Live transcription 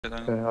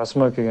Okay, I'll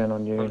smoke again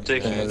on you. I'm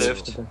taking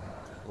left.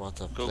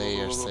 What a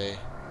player say.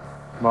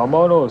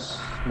 Vámonos,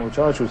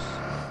 muchachos.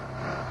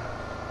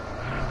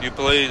 You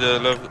play the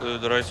left,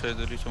 the right side,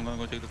 Eliseo. I'm gonna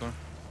go take the car.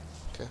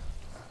 Okay.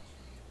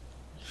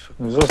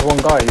 There's just one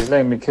guy, he's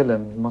letting me kill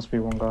him. It must be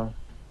one guy.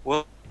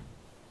 What?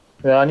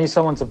 Yeah, I need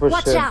someone to push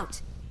Watch here.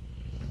 out!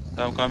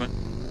 I'm coming.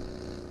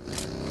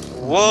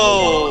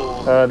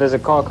 Whoa! There's a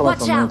car coming Watch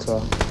from out.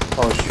 Winter.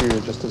 Oh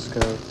shoot, just as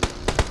scared.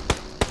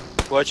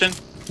 Watching?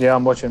 Yeah,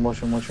 I'm watching, go.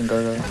 Going back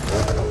Is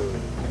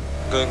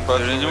to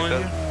there anyone the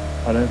here?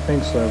 I don't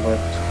think so, but...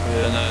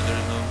 Yeah, no,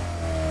 there's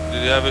no.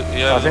 Did you have it?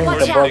 Yeah, I think Watch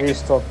the out. buggy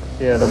stopped.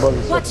 Yeah, the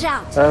buggy stopped. Watch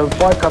out!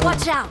 Bike coming.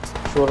 Watch out!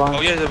 Shoreline.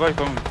 Oh yeah, the bike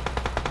coming.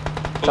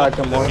 Tag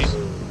him once.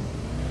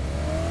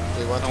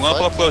 They want I'm to gonna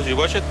pull up fight? close. You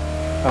watch it?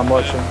 I'm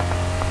watching.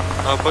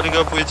 I'm putting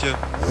up with you.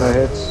 No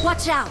hits.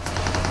 Watch out!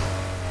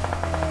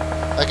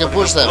 I can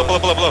push them.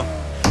 Pull up.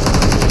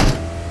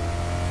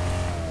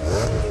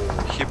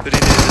 He pretty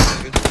good.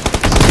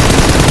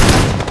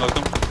 Knocked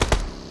him.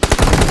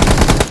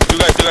 Two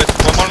guys.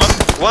 One more man.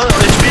 One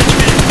HP.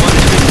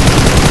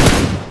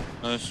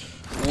 Nice.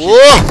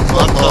 Whoa!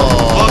 What the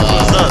fuck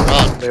was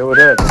that? They were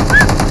dead.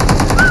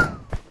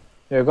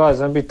 Yeah, guys,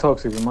 don't be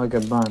toxic. We might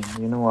get banned.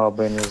 You know what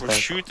Albania is We're like.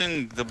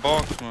 shooting the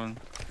box, man.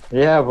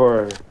 Yeah,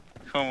 bro.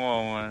 Come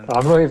on, man.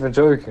 I'm not even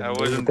joking. I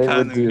wasn't They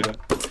would do planning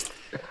that.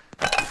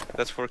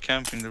 That's for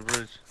camping the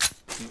bridge.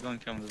 You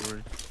don't camp the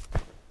bridge.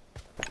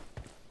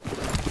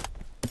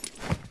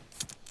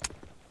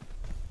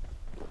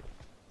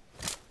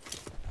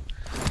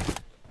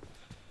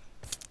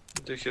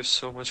 They have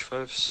so much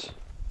fives.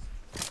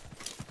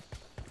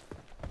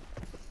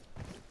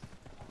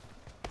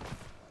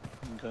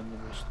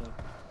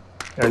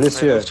 I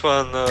Eliseo, left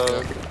one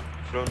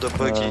from the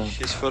buggy.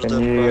 He's further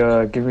can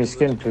you give me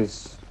skin,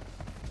 please?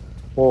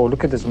 Whoa,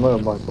 look at this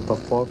motorbike. What the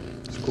fuck?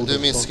 It's cool. Do you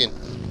mean as fuck.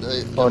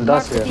 skin? Oh, that's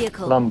Mark the here.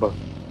 vehicle. Lumber.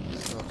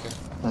 Okay.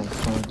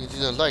 Thanks, man. You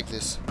didn't like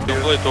this? You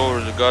play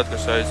towards the Gatka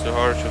side, it's the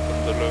hardship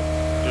on the left.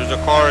 There's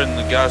a car in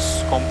the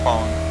gas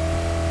compound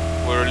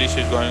where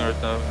Eliseo is going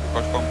right now. The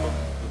gas compound.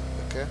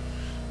 Okay.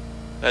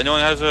 Anyone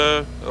has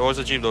a... Oh, it's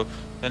a jeep though.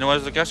 Anyone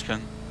has a gas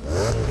can?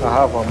 I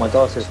have one. My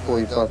dot is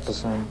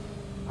 45%.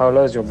 How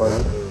low is your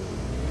buggy?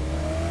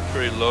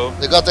 Pretty low.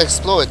 They got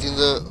exploit in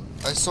the...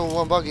 I saw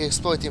one buggy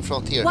exploit in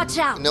front here. Watch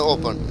out. In the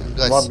open.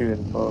 Might Guys. be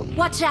in bug.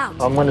 Watch out!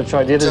 I'm gonna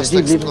try. There's a Just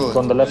jeep leaving explode.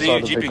 on the left side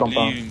of the Jeeping,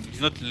 compound. leaving.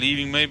 He's not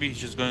leaving maybe, he's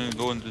just going to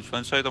go into the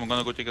front side. I'm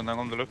gonna go take a down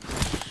on the left.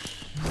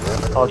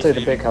 I'll take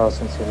the big house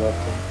since you left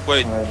it.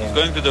 Wait, Alright, he's then.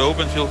 going to the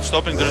open field,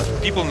 stopping. There's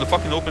people in the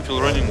fucking open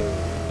field running.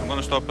 I'm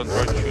gonna stop and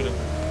try to shoot him.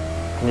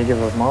 Can you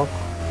give us mark?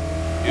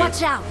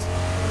 Watch out!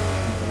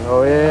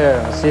 Oh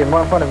yeah, I see him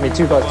right in front of me.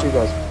 Two guys.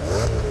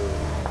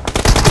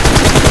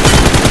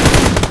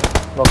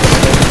 Knock him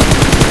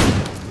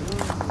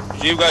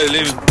in. Jeep guy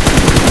leaving.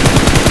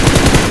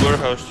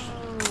 Warehouse.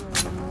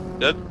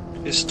 Dead?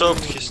 He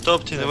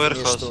stopped in the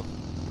warehouse.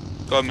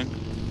 Coming.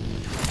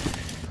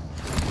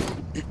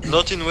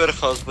 Not in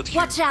warehouse, but he...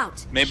 Watch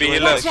out! Maybe He he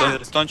went left.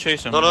 out. Don't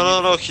chase him. No,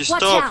 he Watch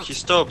stopped, out. he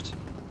stopped.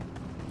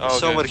 Oh, okay.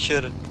 Somewhere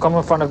here. Come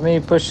in front of me.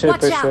 Push it.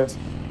 Watch Push out. it.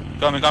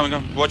 Coming.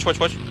 Watch.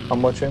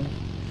 I'm watching.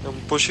 I'm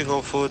pushing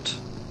on foot.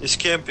 He's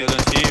camping. I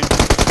don't see you.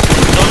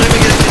 Don't let me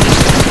get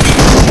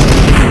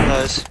finished.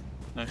 Nice.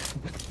 Nice.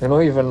 You're not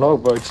even low,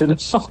 bro. Chill out.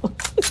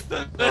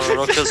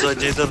 No, because I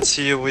didn't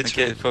see you with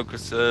Okay, me.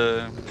 focus.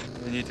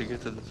 We need to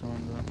get to the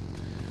zone.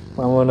 I'm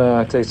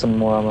gonna take some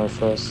more ammo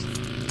first.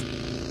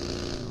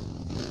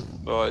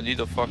 Oh, I need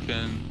a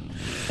fucking...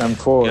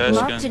 M4. Yes.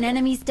 bro. Marked an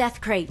enemy's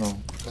death crate. No.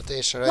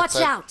 Attention, right Watch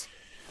side. out!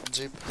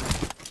 Jeep.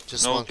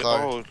 Just No, one okay.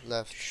 car Oh.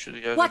 left. Shit,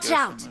 he has a Watch gas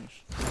out. can, nice.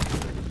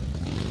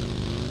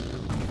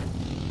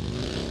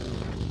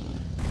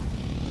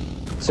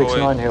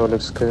 6-9 here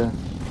looks clear.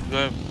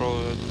 Yeah,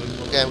 probably.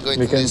 Okay, I'm going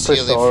We to can this push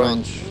hill the in front.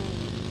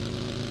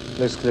 orange.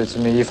 Looks clear to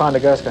me. You found a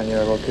gas can,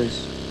 yeah,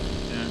 Rockers?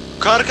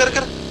 Car.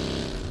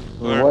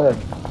 Where? Where?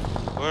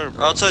 Where,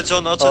 bro? Outside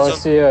zone, Oh, I outside zone.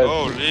 see it.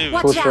 Oh, leave him.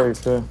 Watch Push out. very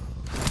clear.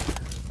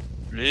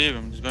 Leave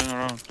him, he's going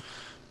around.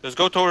 Let's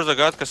go towards the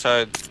Gatka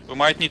side. We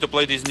might need to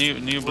play these new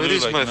blue. Where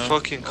is like, my you know?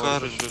 fucking car?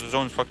 The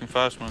zone's fucking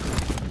fast, man.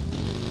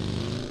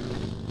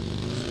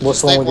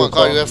 What's Take wrong with your one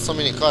car, car? you have so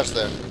many cars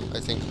there. I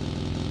think.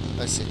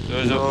 I see.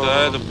 There's No.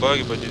 a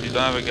buggy, but if you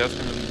don't have a gas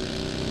can...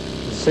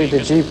 See the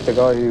jeep, the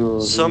guy who...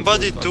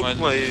 Somebody Fuck, took man.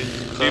 my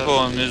People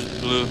car. on this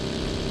blue.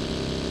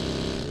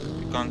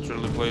 You can't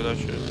really play that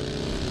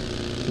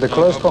shit. The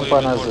close I'll play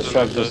compound the has a towards the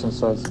strap left side. distance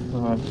size.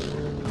 Alright.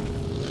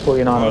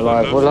 49 Oh, the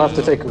alive. left We'll have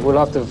to side. take. We'll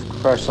have to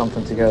crash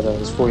something together.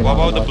 It's 49 What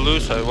about the alive. blue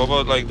side? What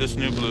about like this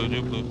new blue?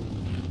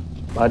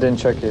 I didn't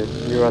check it.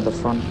 You were at the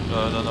front.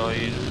 No,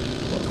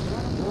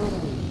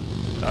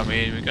 I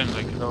mean, we can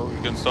like, you know,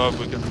 we can stop,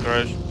 we can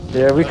crash.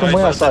 Yeah, we can Alright,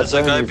 wait but outside there's a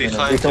zone. guy if you know.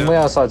 behind We can you. wait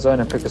outside zone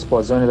and pick a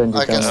spot. Zone then you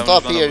I can Yeah,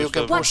 stop we're here, gonna you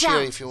can stop. push Watch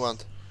here out. if you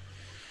want.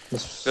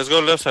 Let's go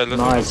left side,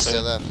 let's Nice. go Yeah,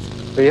 left left.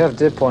 side. But you have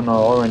dip on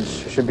orange.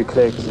 It should be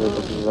clear because of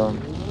the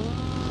zone.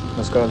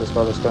 Let's go.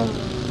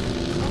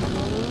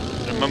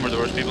 Remember there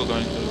was people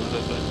going to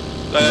that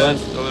side.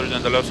 Zone. Other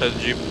than the left side,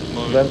 jeep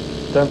moving.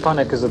 Don't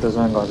panic because of the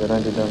zone, guys. I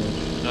don't do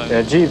damage.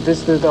 Yeah, Jeep,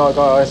 this is the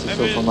guy I saw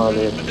Maybe from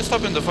earlier. we can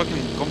stop in the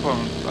fucking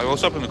compound. I will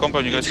stop in the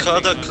compound, you guys It can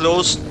had a take it.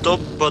 close top,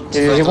 but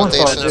He wants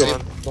our rotation.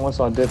 dip. He wants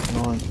our dip,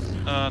 no.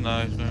 No,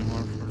 he's doing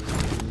more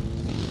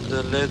for...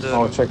 the leader.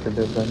 I'll check the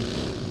dip then.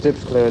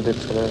 Dip's clear,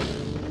 dip's clear.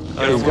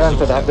 Yeah, He's going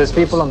for that. There's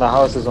people on the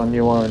houses on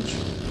New Orange.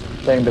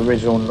 Playing the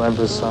ridge on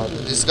Emperor's side.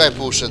 This guy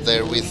pushed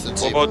there with the What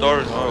jeep.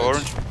 about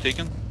orange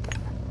taken?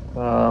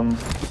 What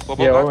about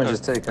Yeah, Gatka? orange is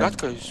taken.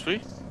 Gatka is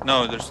free?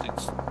 No, it's taken.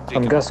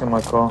 I'm guessing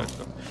my car.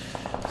 Gatka.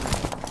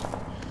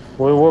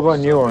 What about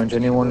New Orange?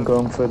 Anyone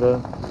going for the...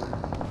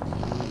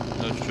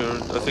 Not sure.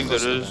 I think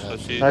there is. I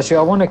see. Actually,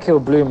 I want to kill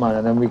Blue Man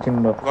and then we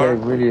can play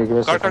really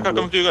aggressive. Car,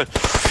 coming to you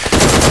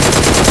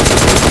guys.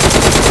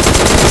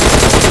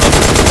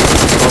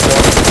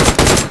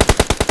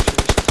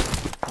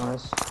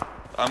 Nice.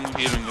 I'm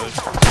healing guys.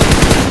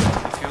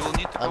 If you will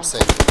need to come, I'm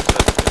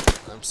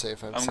safe. I'm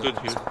safe. I'm good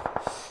here.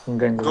 I'm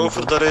getting Go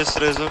for the race,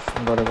 Rezo.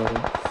 Got it.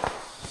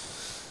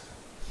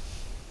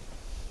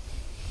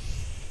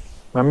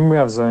 I mean, we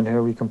have zone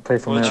here, we can play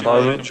from Watch there.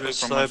 But orange with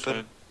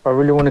sniper. I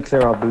really want to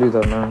clear out blue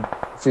though, man.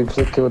 If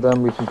we kill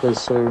them, we can play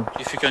so.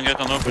 If you can get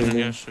an opening,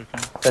 yes, you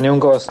can. Anyone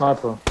got a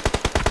sniper?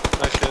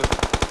 I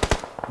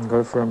have.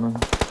 Go for it, man.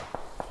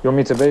 You want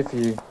me to bait for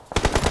you?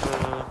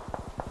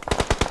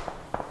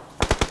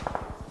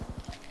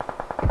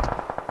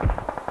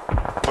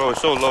 Bro,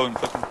 it's so low in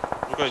fucking.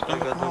 You guys don't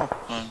got come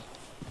out, man.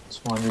 It's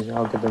fine,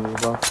 I'll get the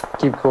revive.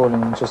 Keep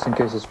calling just in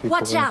case there's people.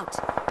 Watch there.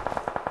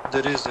 out!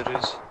 There is.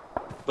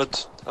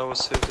 But I was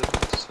saved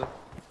there, so.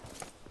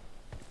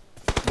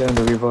 Get in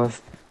the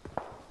revive.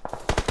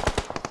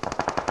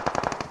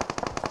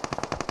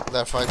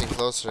 They're fighting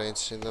close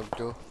range in the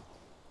blue.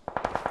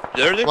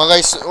 There they? One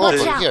guy's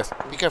open out. here.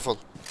 Be careful.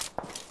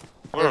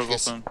 Where are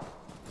Yes. open?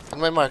 In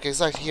my mark,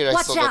 exactly here. I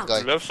Watch saw out.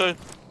 that guy. Left side?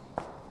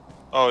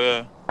 Oh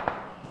yeah.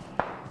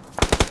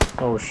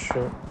 Oh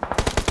shit.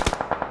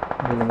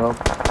 Healing up.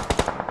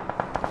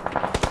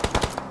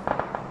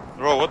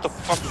 Bro, what the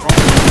fuck is wrong?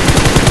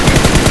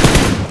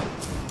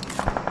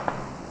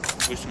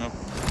 Pushing up.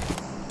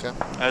 Okay.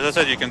 As I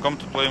said, you can come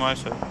to play my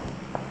side.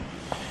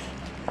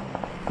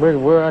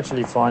 We're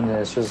actually fine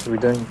there. It's just we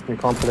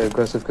can't play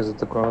aggressive because of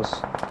the grass.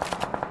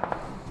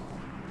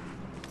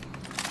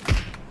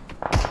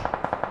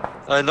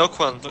 I knock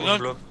one. No.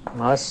 Blue.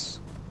 Nice.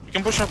 We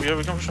can push up, yeah,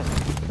 we can push up.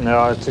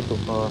 No, I took it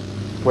for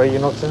where you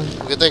knocked in.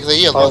 We can take the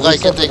heal. Oh, One guy we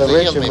can set take for the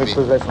ridge heal and maybe. we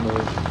pull back from the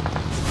ridge.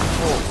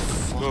 Oh,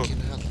 fucking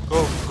hell.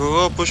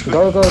 Go, push me.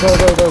 Go. Oh, who the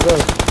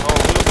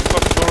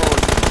fuck is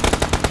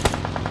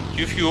overwatching?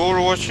 If you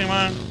overwatching,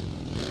 man.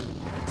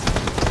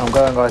 I'm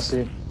going,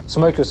 Icy.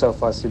 Smoke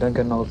yourself, Icy. Don't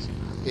get knocked.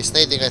 He's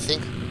nading, I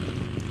think.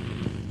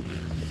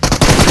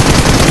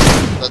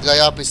 That guy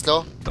up is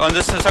low. On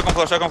this second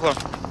floor of your house.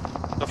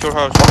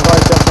 One guy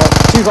jumped up.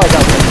 Two guys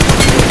outside.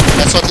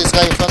 I shot this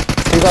guy in front.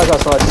 Two guys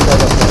outside. The guy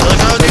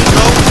is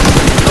low.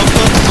 Knock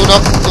one. Two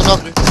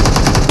knock.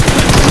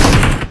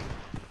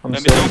 I'm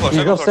Let me sorry. jump up, He's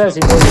second upstairs.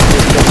 floor. He goes.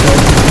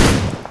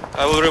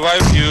 I will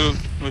revive you.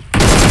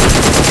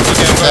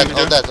 Okay,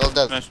 All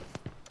dead. Nice.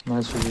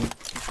 Nice for you.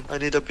 I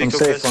need a I'm pick up,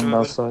 safe guys, on that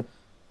remember. side.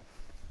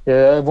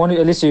 Yeah,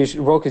 Eliseo, you should,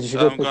 Rocket, you should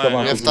go I'm pick going. them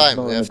up. We have because time. it's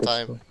not We in have a good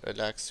time. spot.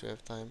 Relax. We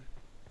have time.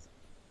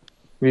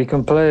 We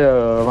can play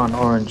around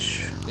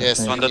orange. Yes.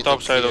 I we On the need top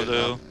to side clear of the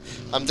now. hill.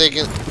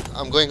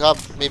 I'm going up.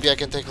 Maybe I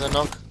can take the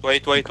knock.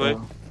 Wait. think.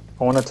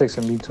 I want to take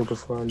some meat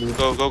before I leave.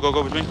 Go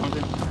between.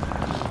 Between.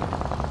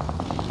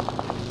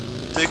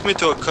 Take me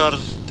to a car.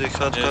 They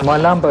had Yeah. car. My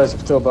Lambo is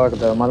still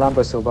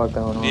back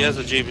there. He has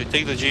a jeep.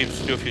 Take the jeeps.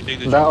 Two of you take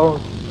the jeep. That oh,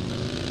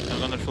 I'm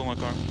gonna fill my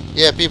car.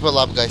 Yeah, people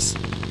up, guys.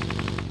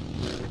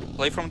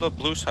 Play from the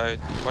blue side.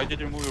 Why did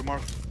you move your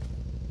mark?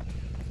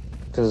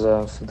 because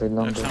for the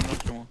Next Lambo. time, not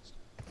too much.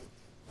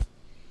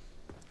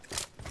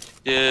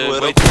 Yeah,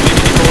 Where wait.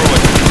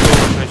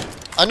 Overwatch.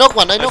 I knock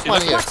one see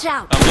here. Watch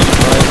out! I'm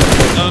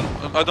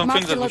gonna. No, I don't Mark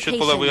think that the we should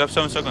pull up. We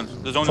location. have 7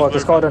 seconds. The zone Fuck, is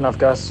this car don't have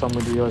gas.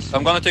 Somebody else.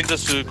 I'm gonna take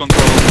this to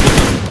control.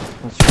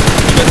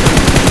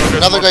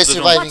 Another guy The zone.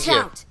 surviving Watch here.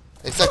 out!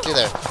 Exactly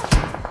there.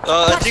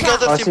 I think Watch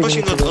out. other I team see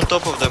pushing him too. on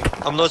top of them.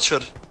 I'm not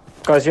sure.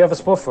 Guys, you have a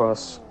spot for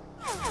us.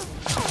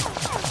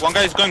 One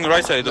guy is going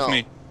right side of No.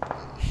 me.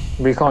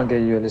 We can't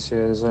get you,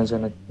 Eliseo. The zone's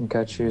gonna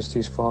catch you. It's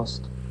too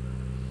fast.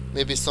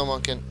 Maybe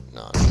someone can.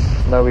 No.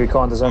 No, we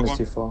can't. The zone is One.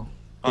 too far.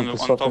 On People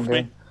top stopping of me.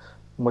 here.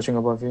 I'm watching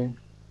above you.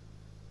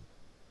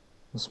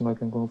 I'm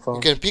smoking going fast.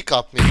 You can pick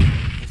up me.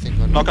 I think.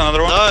 Knock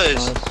another one.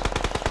 Nice. Nice.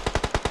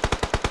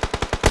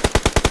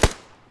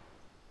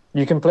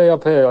 You can play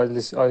up here,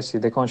 I see.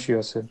 They can't shoot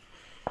us here.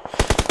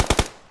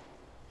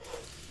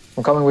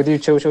 I'm coming with you.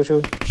 Chill.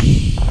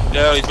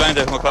 Yeah, he's behind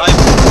there.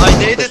 I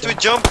needed to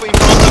jump in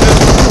front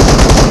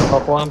of you.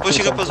 Up one. I'm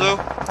pushing up as well.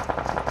 One.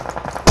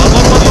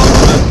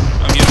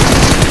 I'm here.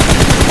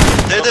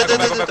 Dead.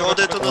 Oh,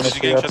 dead on us.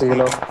 Honestly, you have to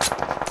heal up.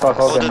 Fuck,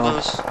 Oh, I'll dead get on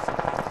knocked, us.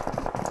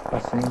 I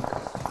think.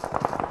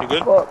 You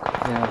good? Fuck.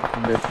 Yeah,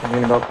 I'm good. I'm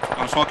healing up.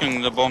 I'm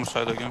smoking the bomb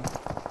side again.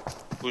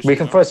 We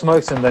can throw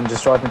smokes and then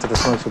just drive into the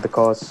smokes with the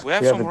cars. We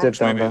have a some dip rocks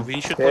down maybe. there.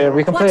 We should play Yeah,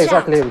 we can Watch play out.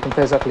 exactly here. We can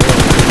play exactly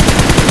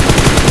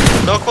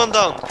here. Knock one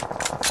down.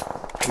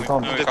 You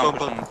can't. No, we The can't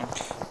push compound.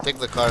 them. Take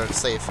the car,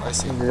 safe, I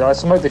see. Yeah, I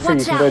smoked the tree, you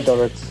Watch can go out.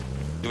 direct.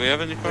 Do we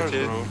have any cars,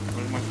 Okay. bro?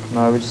 Where's my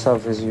car? No, we just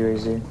have his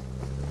UAZ.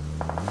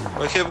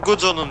 I have good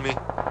zone on me.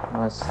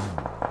 Nice.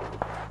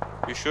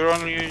 You sure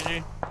on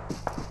UAG?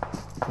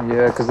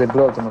 Yeah, because they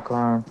blew up the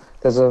McLaren.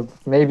 There's a...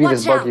 Maybe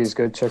this Watch buggy out. is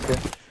good, check it.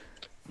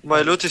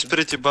 My loot is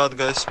pretty bad,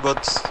 guys, but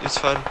it's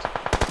fine.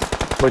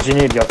 What do you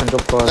need? I can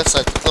drop cars. Left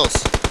side, close.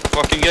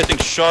 Fucking getting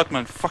shot,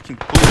 man. Fucking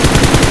bull.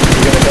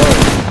 You're gonna go.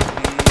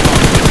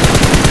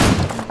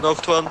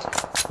 Knocked one.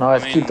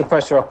 Nice, I mean, keep the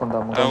pressure up on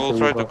them. I will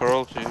try to go.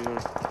 corral to you.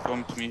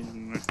 Come to me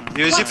right now.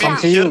 UAZ Watch Come out.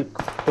 to here. you.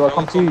 Do I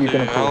come to you? You're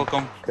gonna I'll call.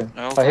 come. Okay.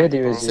 I'll I heard come,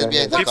 you, bro. UAZ. Maybe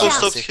I Yeah. got People Watch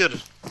stopped out. here.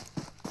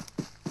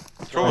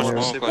 Throw a Watch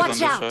smoke like on Watch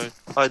this out. side.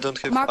 I don't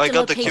have. Mark I the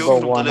got the location. kill Got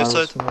from the one left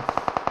arrow side.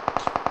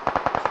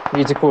 smoke. You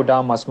need to cool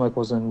down, my smoke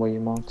wasn't where you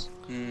marked.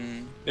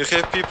 Hmm. You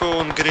have people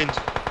on green.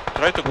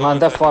 Try to go. Man,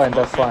 they're inside, fine,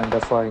 they're smoke me. fine, they're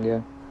fine,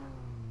 yeah.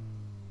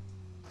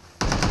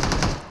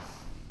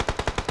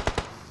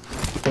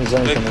 Think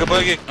zone's Like, gonna go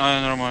be- back.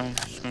 No, never mind.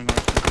 It's going right.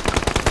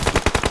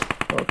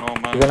 Oh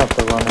man. You're gonna have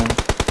to run in.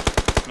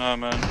 Nah,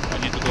 man. I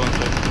need to go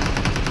inside.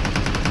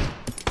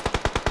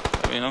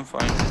 I mean, I'm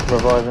fine.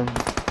 Revive him.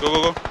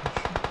 Go.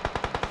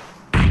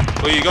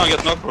 Oh, you're gonna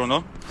get knocked, bro,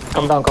 no?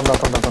 Come down.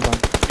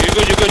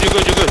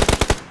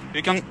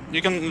 You're good.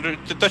 You can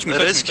touch me.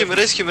 Raise him.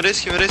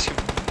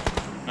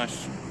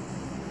 Nice.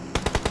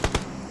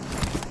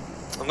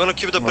 I'm gonna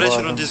keep the Alright, pressure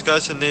on then. these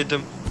guys and need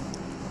them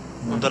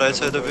on the right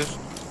side of it.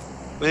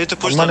 We need to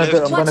push I'm the gonna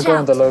left. go Watch in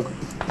out. the local.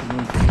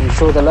 You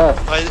sure the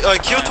left? I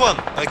killed one.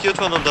 I killed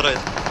one on the right.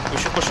 We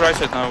should push right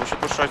side now. We should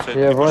push right side.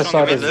 Yeah, You push right on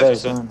side the is left, their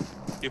left. zone.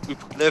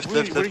 Left, Where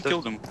left, you left.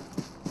 killed him?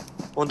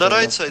 On the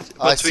right side,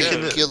 I but we still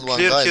can killed one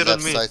clear guy here on on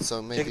that me. side,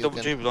 so maybe Take you the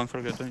can... jeep, don't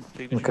forget.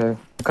 Take the jeep. Okay.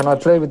 Can I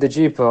play with the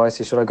Jeep or I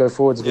see? Should I go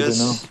forwards with Yes.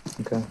 you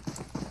now? Okay.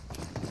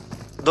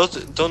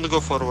 Don't go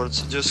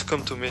forwards. Just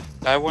come to me.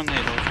 I won it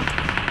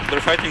also.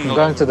 They're fighting. I'm all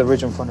going to over. the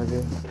ridge in front of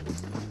you.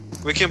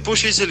 We can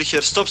push easily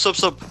here. Stop.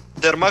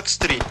 They're max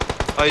 3.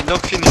 I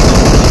knock finish.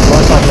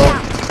 Right side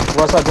rock.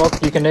 Right side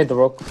rock. You can nade the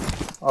rock.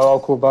 I'll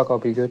call back. I'll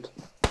be good.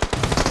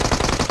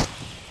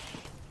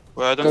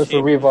 Well, I don't Go see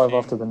for revive him.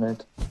 after the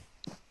nade.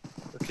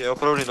 Okay, I'll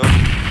probably not.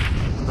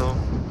 No.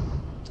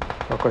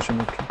 I'll question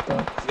you. Keep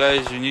that.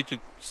 Guys, you need to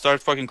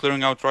start fucking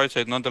clearing out right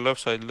side, not the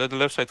left side. Let the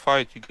left side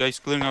fight. You guys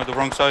clearing out the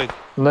wrong side.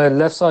 No,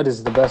 left side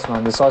is the best,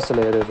 man. It's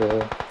isolated over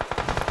here.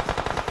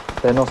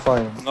 They're not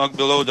fighting. Knock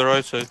below the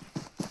right side.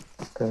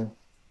 Okay.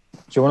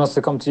 Do you want us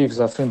to come to you? Because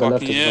I think the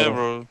left Fucking is yeah, better.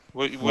 bro.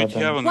 What do Well you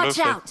have on the left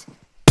Watch side? out.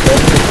 There's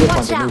a grip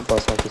Watch underneath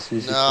us, like it's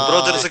easy. No.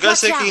 Bro, there's a guy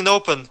Watch out. taking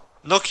open.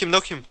 Knock him.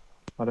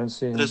 I don't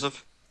see him. There's no...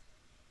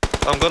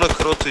 I'm gonna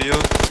crawl to you.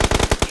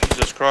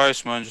 Jesus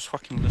Christ, man. Just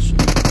fucking listen.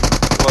 One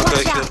guy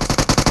Watch here. out.